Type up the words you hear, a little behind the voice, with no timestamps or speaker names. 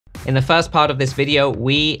In the first part of this video,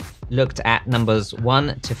 we looked at numbers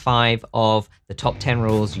 1 to 5 of the top 10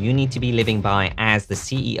 rules you need to be living by as the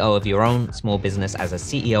CEO of your own small business, as a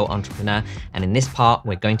CEO entrepreneur. And in this part,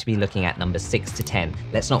 we're going to be looking at numbers 6 to 10.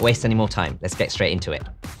 Let's not waste any more time. Let's get straight into it.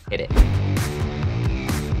 Hit it.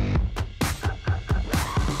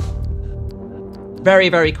 Very,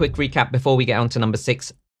 very quick recap before we get on to number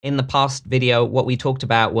 6. In the past video, what we talked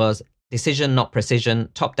about was decision, not precision,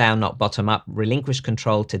 top down, not bottom up, relinquish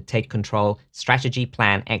control to take control, strategy,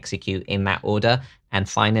 plan, execute in that order, and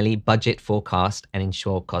finally, budget, forecast, and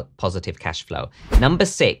ensure positive cash flow. Number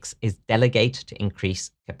 6 is delegate to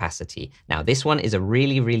increase capacity. Now, this one is a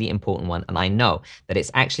really, really important one, and I know that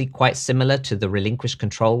it's actually quite similar to the relinquish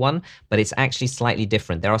control one, but it's actually slightly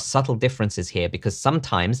different. There are subtle differences here because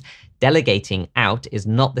sometimes delegating out is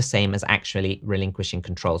not the same as actually relinquishing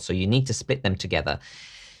control, so you need to split them together.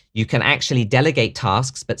 You can actually delegate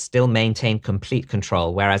tasks, but still maintain complete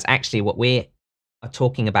control. Whereas actually what we are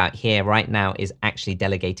talking about here right now is actually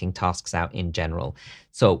delegating tasks out in general.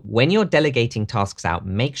 So when you're delegating tasks out,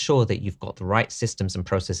 make sure that you've got the right systems and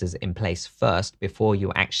processes in place first before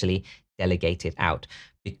you actually delegate it out.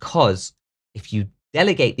 Because if you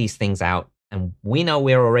delegate these things out, and we know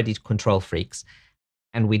we're already control freaks,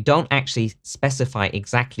 and we don't actually specify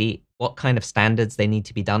exactly what kind of standards they need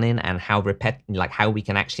to be done in and how we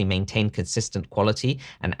can actually maintain consistent quality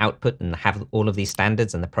and output and have all of these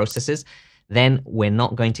standards and the processes, then we're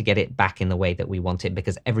not going to get it back in the way that we want it,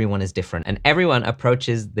 because everyone is different and everyone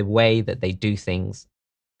approaches the way that they do things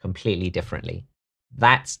completely differently.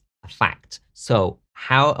 That's a fact. So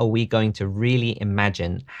how are we going to really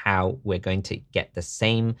imagine how we're going to get the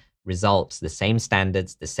same results, the same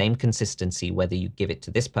standards, the same consistency, whether you give it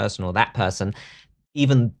to this person or that person?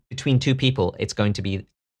 Even between two people, it's going to be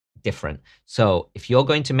different. So if you're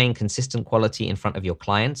going to maintain consistent quality in front of your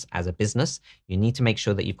clients as a business, you need to make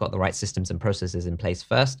sure that you've got the right systems and processes in place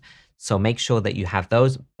first. So make sure that you have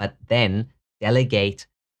those, but then delegate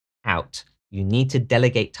out. You need to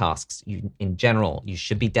delegate tasks. In general, you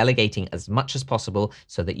should be delegating as much as possible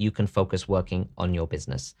so that you can focus working on your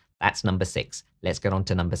business. That's number 6. Let's get on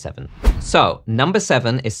to number 7. So number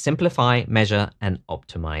 7 is simplify, measure, and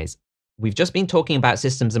optimize. We've just been talking about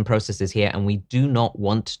systems and processes here, and we do not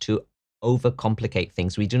want to overcomplicate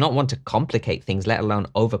things. We do not want to complicate things, let alone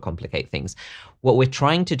overcomplicate things. What we're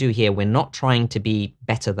trying to do here, we're not trying to be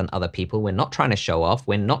better than other people. We're not trying to show off.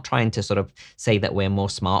 We're not trying to sort of say that we're more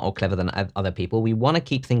smart or clever than other people. We want to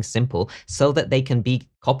keep things simple so that they can be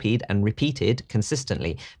copied and repeated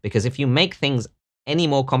consistently. Because if you make things any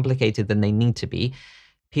more complicated than they need to be,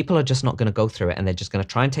 people are just not going to go through it, and they're just going to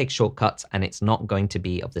try and take shortcuts, and it's not going to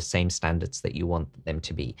be of the same standards that you want them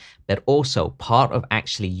to be. But also part of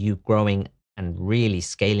actually you growing and really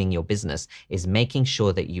scaling your business is making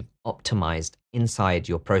sure that you've optimized inside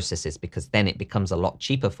your processes, because then it becomes a lot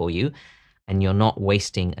cheaper for you and you're not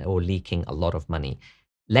wasting or leaking a lot of money.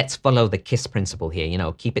 Let's follow the KISS principle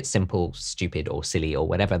here, keep it simple, stupid, or silly, or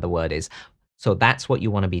whatever the word is. So that's what you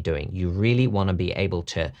want to be doing. You really want to be able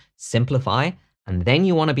to simplify, and then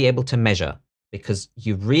you want to be able to measure, because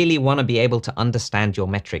you really want to be able to understand your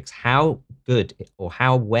metrics. How good or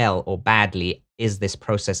how well or badly is this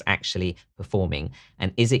process actually performing?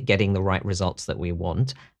 And is it getting the right results that we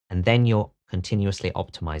want? And then you're continuously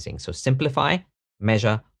optimizing. So simplify,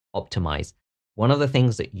 measure, optimize. One of the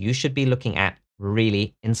things that you should be looking at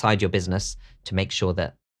really inside your business to make sure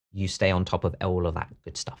that you stay on top of all of that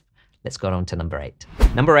good stuff. Let's go on to number 8.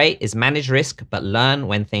 Number 8 is manage risk, but learn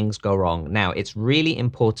when things go wrong. Now, it's really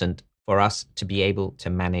important for us to be able to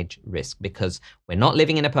manage risk, because we're not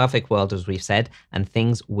living in a perfect world, as we've said, and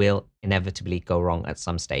things will inevitably go wrong at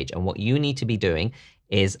some stage. And what you need to be doing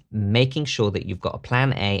is making sure that you've got a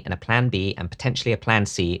plan A and a plan B and potentially a plan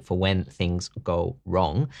C for when things go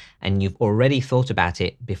wrong. And you've already thought about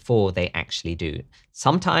it before they actually do.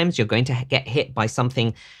 Sometimes you're going to get hit by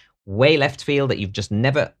something way left field that you've just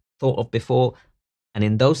never thought of before. And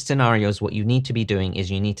in those scenarios, what you need to be doing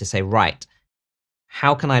is you need to say, right,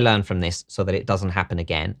 how can I learn from this so that it doesn't happen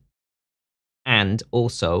again? And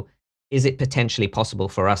also, is it potentially possible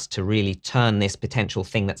for us to really turn this potential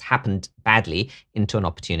thing that's happened badly into an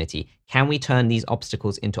opportunity? Can we turn these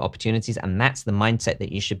obstacles into opportunities? And that's the mindset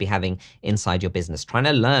that you should be having inside your business, trying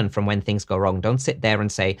to learn from when things go wrong. Don't sit there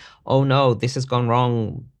and say, oh no, this has gone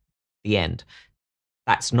wrong, the end.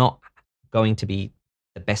 That's not going to be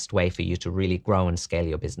the best way for you to really grow and scale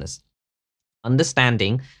your business.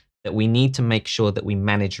 Understanding that we need to make sure that we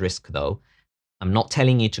manage risk, though. I'm not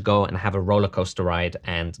telling you to go and have a roller coaster ride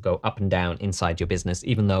and go up and down inside your business,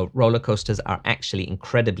 even though roller coasters are actually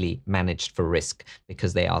incredibly managed for risk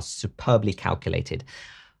because they are superbly calculated.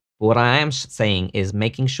 But what I am saying is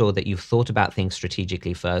making sure that you've thought about things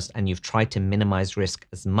strategically first and you've tried to minimize risk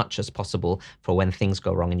as much as possible for when things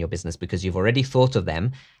go wrong in your business, because you've already thought of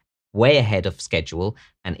them way ahead of schedule.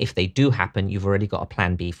 And if they do happen, you've already got a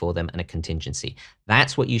plan B for them and a contingency.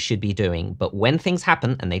 That's what you should be doing. But when things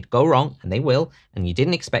happen and they go wrong, and they will, and you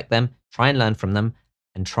didn't expect them, try and learn from them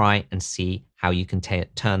and try and see how you can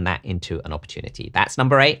turn that into an opportunity. That's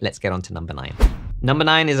number 8. Let's get on to number 9. Number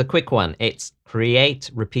 9 is a quick one. It's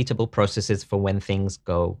create repeatable processes for when things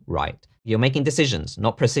go right. You're making decisions,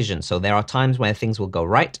 not precision. So there are times where things will go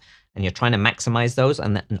right, and you're trying to maximize those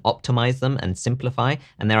and optimize them and simplify.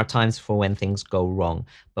 And there are times for when things go wrong.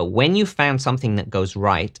 But when you found something that goes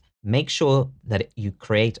right, make sure that you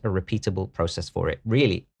create a repeatable process for it.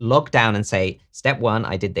 Really log down and say, step 1,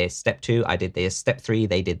 I did this. Step 2, I did this. Step 3,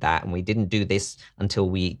 they did that. And we didn't do this until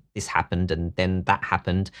this happened. And then that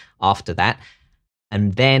happened after that.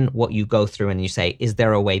 And then what you go through and you say, is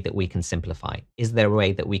there a way that we can simplify? Is there a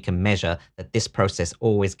way that we can measure that this process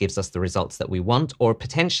always gives us the results that we want? Or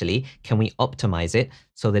potentially, can we optimize it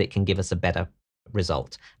so that it can give us a better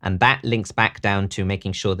result? And that links back down to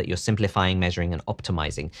making sure that you're simplifying, measuring, and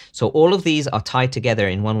optimizing. So all of these are tied together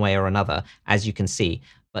in one way or another, as you can see.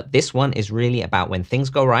 But this one is really about when things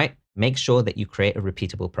go right, make sure that you create a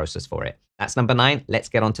repeatable process for it. That's number 9. Let's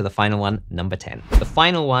get on to the final one, number 10. The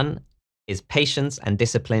final one is patience and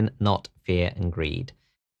discipline, not fear and greed.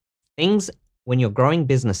 Things, when you're growing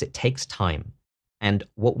business, it takes time. And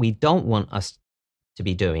what we don't want us to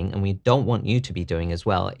be doing, and we don't want you to be doing as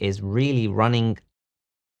well, is really running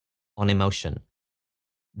on emotion.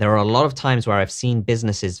 There are a lot of times where I've seen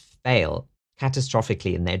businesses fail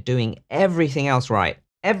catastrophically and they're doing everything else right.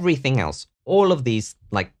 Everything else. All of these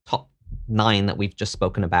like top 9 that we've just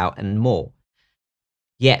spoken about and more.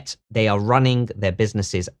 Yet they are running their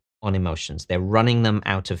businesses on emotions. They're running them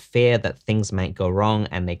out of fear that things might go wrong,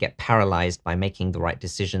 and they get paralyzed by making the right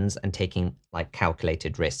decisions and taking like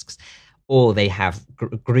calculated risks. Or they have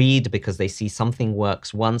greed because they see something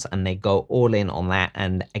works once and they go all in on that.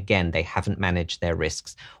 And again, they haven't managed their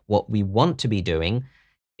risks. What we want to be doing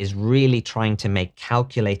is really trying to make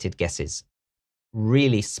calculated guesses,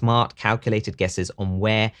 really smart, calculated guesses on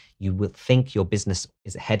where you would think your business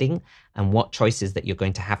is heading and what choices that you're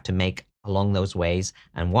going to have to make along those ways,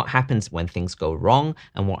 and what happens when things go wrong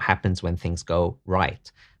and what happens when things go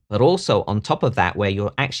right. But also on top of that, where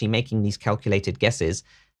you're actually making these calculated guesses,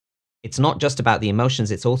 it's not just about the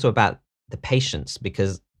emotions, it's also about the patience,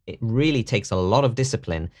 because it really takes a lot of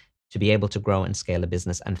discipline to be able to grow and scale a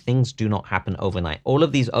business, and things do not happen overnight. All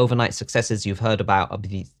of these overnight successes you've heard about of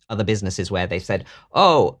these other businesses where they said,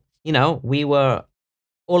 oh,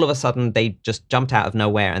 all of a sudden they just jumped out of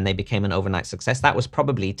nowhere and they became an overnight success. That was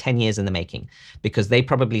probably 10 years in the making, because they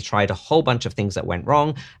probably tried a whole bunch of things that went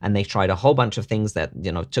wrong, and they tried a whole bunch of things that,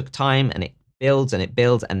 took time, and it builds and it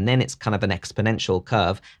builds, and then it's kind of an exponential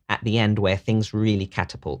curve at the end where things really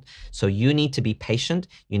catapult. So you need to be patient,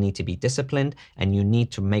 you need to be disciplined, and you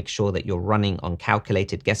need to make sure that you're running on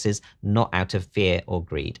calculated guesses, not out of fear or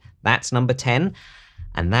greed. That's number 10.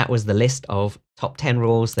 And that was the list of top 10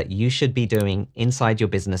 rules that you should be doing inside your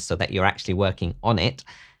business so that you're actually working on it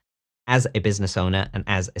as a business owner and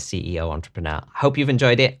as a CEO entrepreneur. I hope you've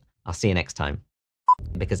enjoyed it. I'll see you next time.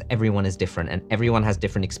 Because everyone is different and everyone has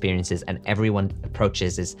different experiences, and everyone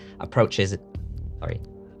approaches, I can't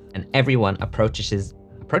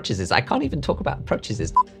even talk about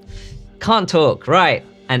approaches. Can't talk, right.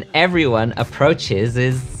 And everyone approaches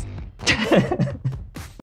is